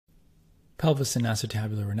Pelvis and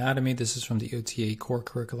Acetabular Anatomy. This is from the OTA Core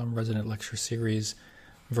Curriculum Resident Lecture Series,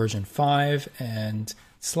 version 5, and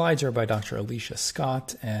slides are by Dr. Alicia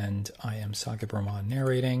Scott, and I am Sakib Rahman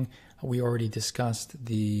narrating. We already discussed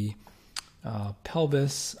the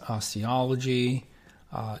pelvis, osteology,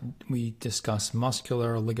 we discussed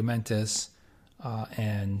muscular, ligamentous,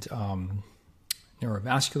 and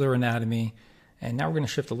neurovascular anatomy, and now we're going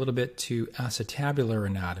to shift a little bit to acetabular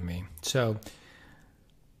anatomy. So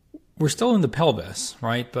we're still in the pelvis,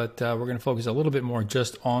 right? But we're going to focus a little bit more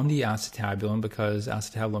just on the acetabulum because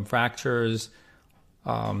acetabulum fractures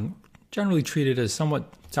generally treated as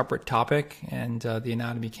somewhat separate topic, and the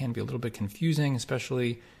anatomy can be a little bit confusing,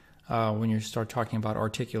 especially when you start talking about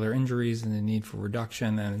articular injuries and the need for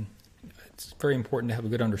reduction. And it's very important to have a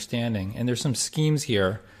good understanding. And there's some schemes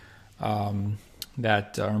here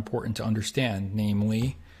that are important to understand,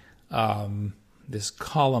 namely this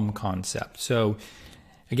column concept. So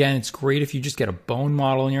again, it's great if you just get a bone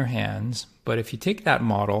model in your hands, but if you take that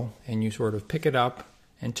model and you sort of pick it up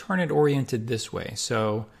and turn it oriented this way.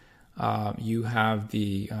 So you have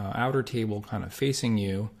the outer table kind of facing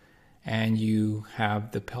you, and you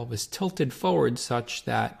have the pelvis tilted forward such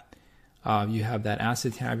that you have that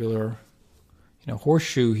acetabular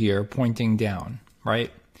horseshoe here pointing down, right?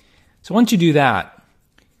 So once you do that,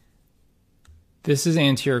 this is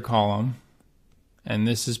anterior column, and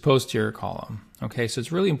this is posterior column. Okay, so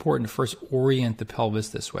it's really important to first orient the pelvis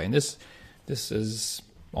this way. And this is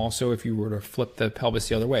also if you were to flip the pelvis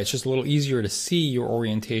the other way. It's just a little easier to see your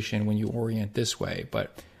orientation when you orient this way.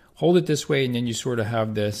 But hold it this way, and then you sort of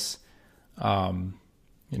have this,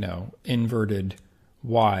 inverted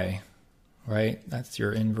Y, right? That's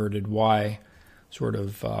your inverted Y sort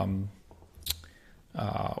of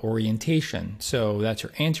orientation. So that's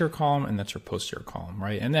your anterior column, and that's your posterior column,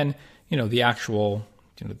 right? And then, the actual,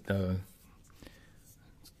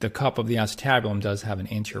 the cup of the acetabulum does have an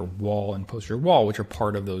anterior wall and posterior wall, which are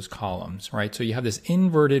part of those columns, right? So you have this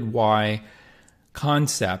inverted Y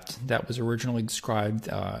concept that was originally described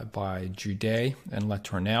by Judet and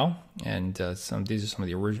Letournel, and these are some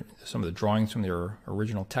of the drawings from their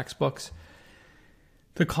original textbooks.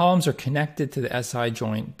 The columns are connected to the SI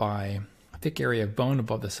joint by a thick area of bone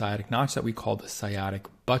above the sciatic notch that we call the sciatic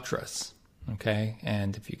buttress. Okay,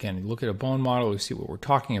 and if you can look at a bone model, you see what we're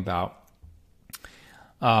talking about.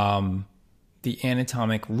 The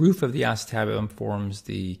anatomic roof of the acetabulum forms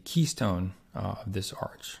the keystone of this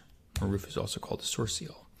arch. The roof is also called the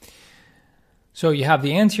sourcile. So you have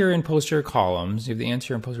the anterior and posterior columns. You have the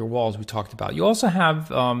anterior and posterior walls we talked about. You also have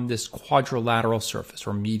this quadrilateral surface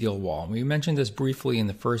or medial wall. We mentioned this briefly in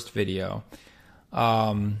the first video,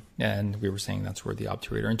 and we were saying that's where the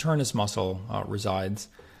obturator internus muscle resides.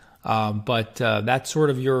 But that's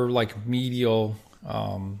sort of your medial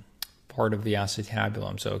part of the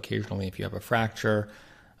acetabulum. So occasionally if you have a fracture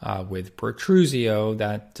with protrusio,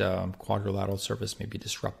 that quadrilateral surface may be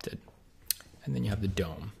disrupted. And then you have the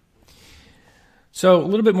dome. So a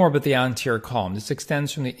little bit more about the anterior column. This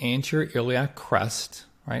extends from the anterior iliac crest,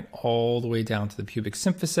 right, all the way down to the pubic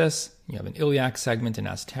symphysis. You have an iliac segment, an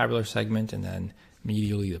acetabular segment, and then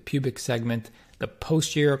medially the pubic segment. The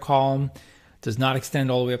posterior column does not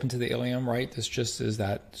extend all the way up into the ilium, right? This just is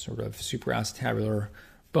that sort of supraacetabular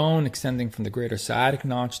bone extending from the greater sciatic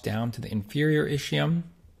notch down to the inferior ischium,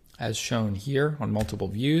 as shown here on multiple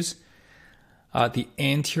views. The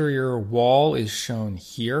anterior wall is shown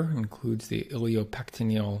here, includes the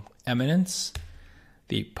iliopectineal eminence.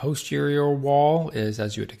 The posterior wall is,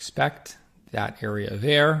 as you would expect, that area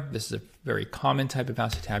there. This is a very common type of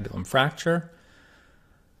acetabulum fracture.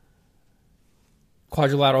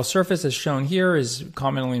 Quadrilateral surface, as shown here, is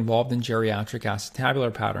commonly involved in geriatric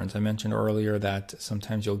acetabular patterns. I mentioned earlier that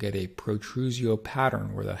sometimes you'll get a protrusio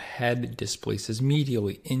pattern where the head displaces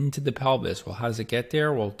medially into the pelvis. Well, how does it get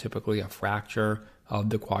there? Well, typically a fracture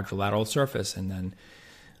of the quadrilateral surface. And then,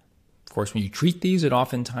 of course, when you treat these, it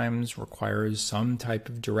oftentimes requires some type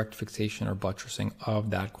of direct fixation or buttressing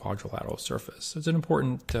of that quadrilateral surface. So it's an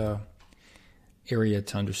important area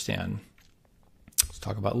to understand. Let's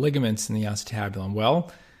talk about ligaments in the acetabulum.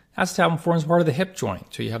 Well, acetabulum forms part of the hip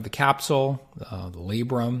joint. So you have the capsule, the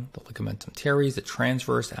labrum, the ligamentum teres, the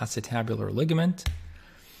transverse acetabular ligament.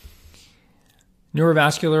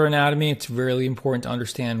 Neurovascular anatomy, it's really important to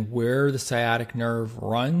understand where the sciatic nerve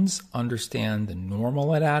runs, understand the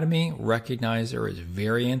normal anatomy, recognize there is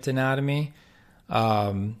variant anatomy.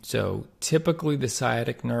 So typically the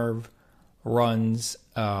sciatic nerve runs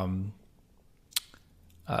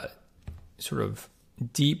sort of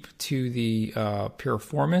deep to the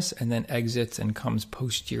piriformis and then exits and comes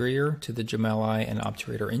posterior to the gemelli and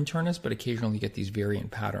obturator internus, but occasionally you get these variant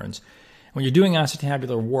patterns. When you're doing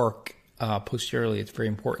acetabular work, posteriorly, it's very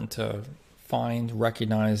important to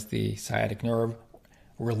recognize the sciatic nerve,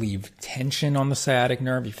 relieve tension on the sciatic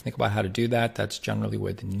nerve. If you think about how to do that, that's generally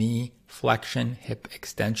with knee flexion, hip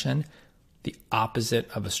extension, the opposite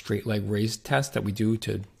of a straight leg raise test that we do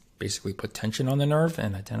to basically put tension on the nerve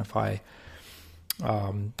and identify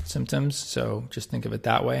symptoms. So just think of it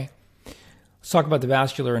that way. Let's talk about the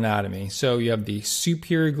vascular anatomy. So you have the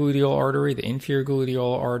superior gluteal artery, the inferior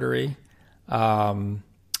gluteal artery, and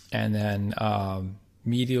then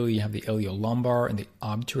medially you have the iliolumbar and the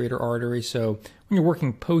obturator artery. So when you're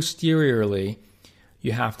working posteriorly,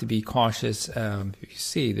 you have to be cautious. If you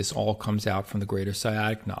see, this all comes out from the greater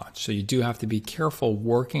sciatic notch. So you do have to be careful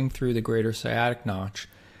working through the greater sciatic notch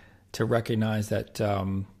to recognize that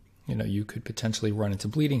you could potentially run into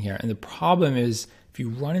bleeding here. And the problem is, if you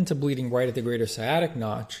run into bleeding right at the greater sciatic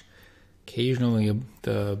notch, occasionally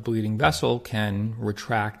the bleeding vessel can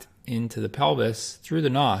retract into the pelvis through the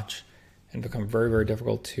notch and become very, very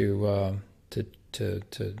difficult to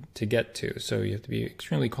get to. So you have to be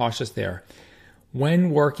extremely cautious there.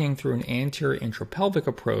 When working through an anterior intrapelvic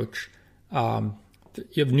approach,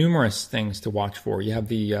 you have numerous things to watch for. You have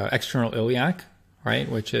the external iliac, right,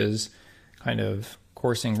 which is kind of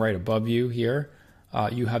coursing right above you here.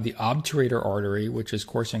 You have the obturator artery, which is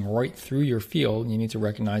coursing right through your field. You need to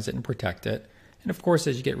recognize it and protect it. And of course,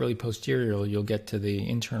 as you get really posterior, you'll get to the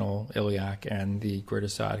internal iliac and the greater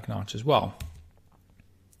sciatic notch as well.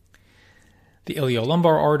 The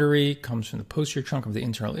iliolumbar artery comes from the posterior trunk of the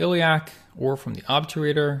internal iliac or from the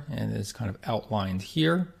obturator and is kind of outlined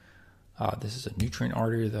here. This is a nutrient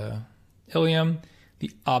artery of the ilium.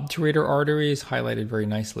 The obturator artery is highlighted very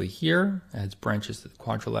nicely here. It has branches to the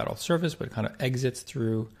quadrilateral surface, but it kind of exits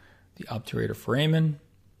through the obturator foramen.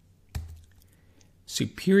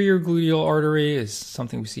 Superior gluteal artery is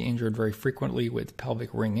something we see injured very frequently with pelvic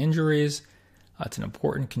ring injuries. It's an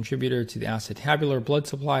important contributor to the acetabular blood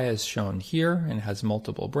supply as shown here, and it has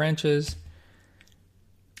multiple branches.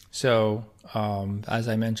 So, as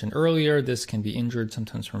I mentioned earlier, this can be injured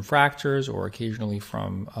sometimes from fractures or occasionally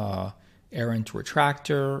from errant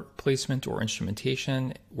retractor placement or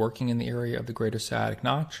instrumentation working in the area of the greater sciatic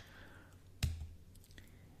notch.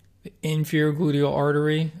 The inferior gluteal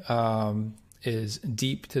artery is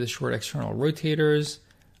deep to the short external rotators,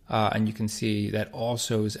 and you can see that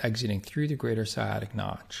also is exiting through the greater sciatic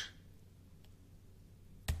notch.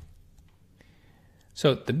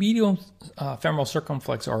 So the medial femoral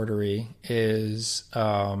circumflex artery is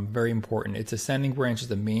very important. Its ascending branch is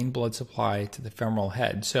the main blood supply to the femoral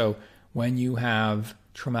head. So when you have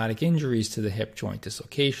traumatic injuries to the hip joint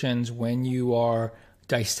dislocations, when you are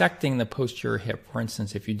dissecting the posterior hip, for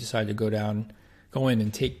instance, if you decide to go in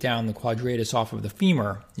and take down the quadratus off of the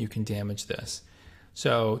femur, you can damage this.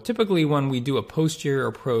 So typically when we do a posterior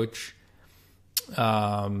approach,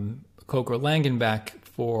 Coker-Langenbeck,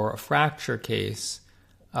 for a fracture case,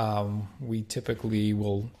 we typically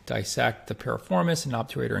will dissect the piriformis and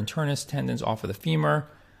obturator internus tendons off of the femur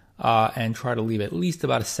and try to leave at least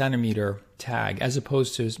about a centimeter tag, as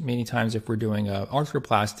opposed to many times if we're doing an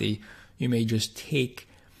arthroplasty, you may just take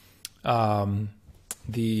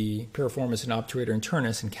the piriformis and obturator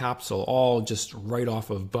internus and capsule all just right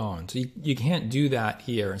off of bone. So you can't do that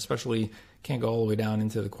here, especially can't go all the way down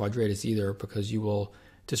into the quadratus either, because you will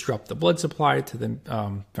disrupt the blood supply to the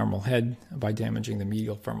femoral head by damaging the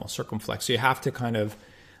medial femoral circumflex. So you have to kind of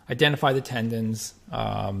identify the tendons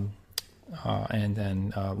and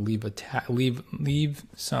then leave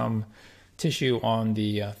some tissue on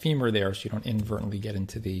the femur there, so you don't inadvertently get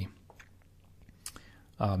into the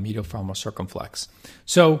medial femoral circumflex.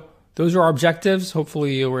 So those are our objectives.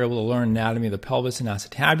 Hopefully you were able to learn anatomy of the pelvis and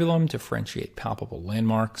acetabulum, differentiate palpable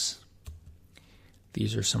landmarks.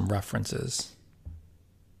 These are some references.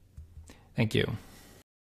 Thank you.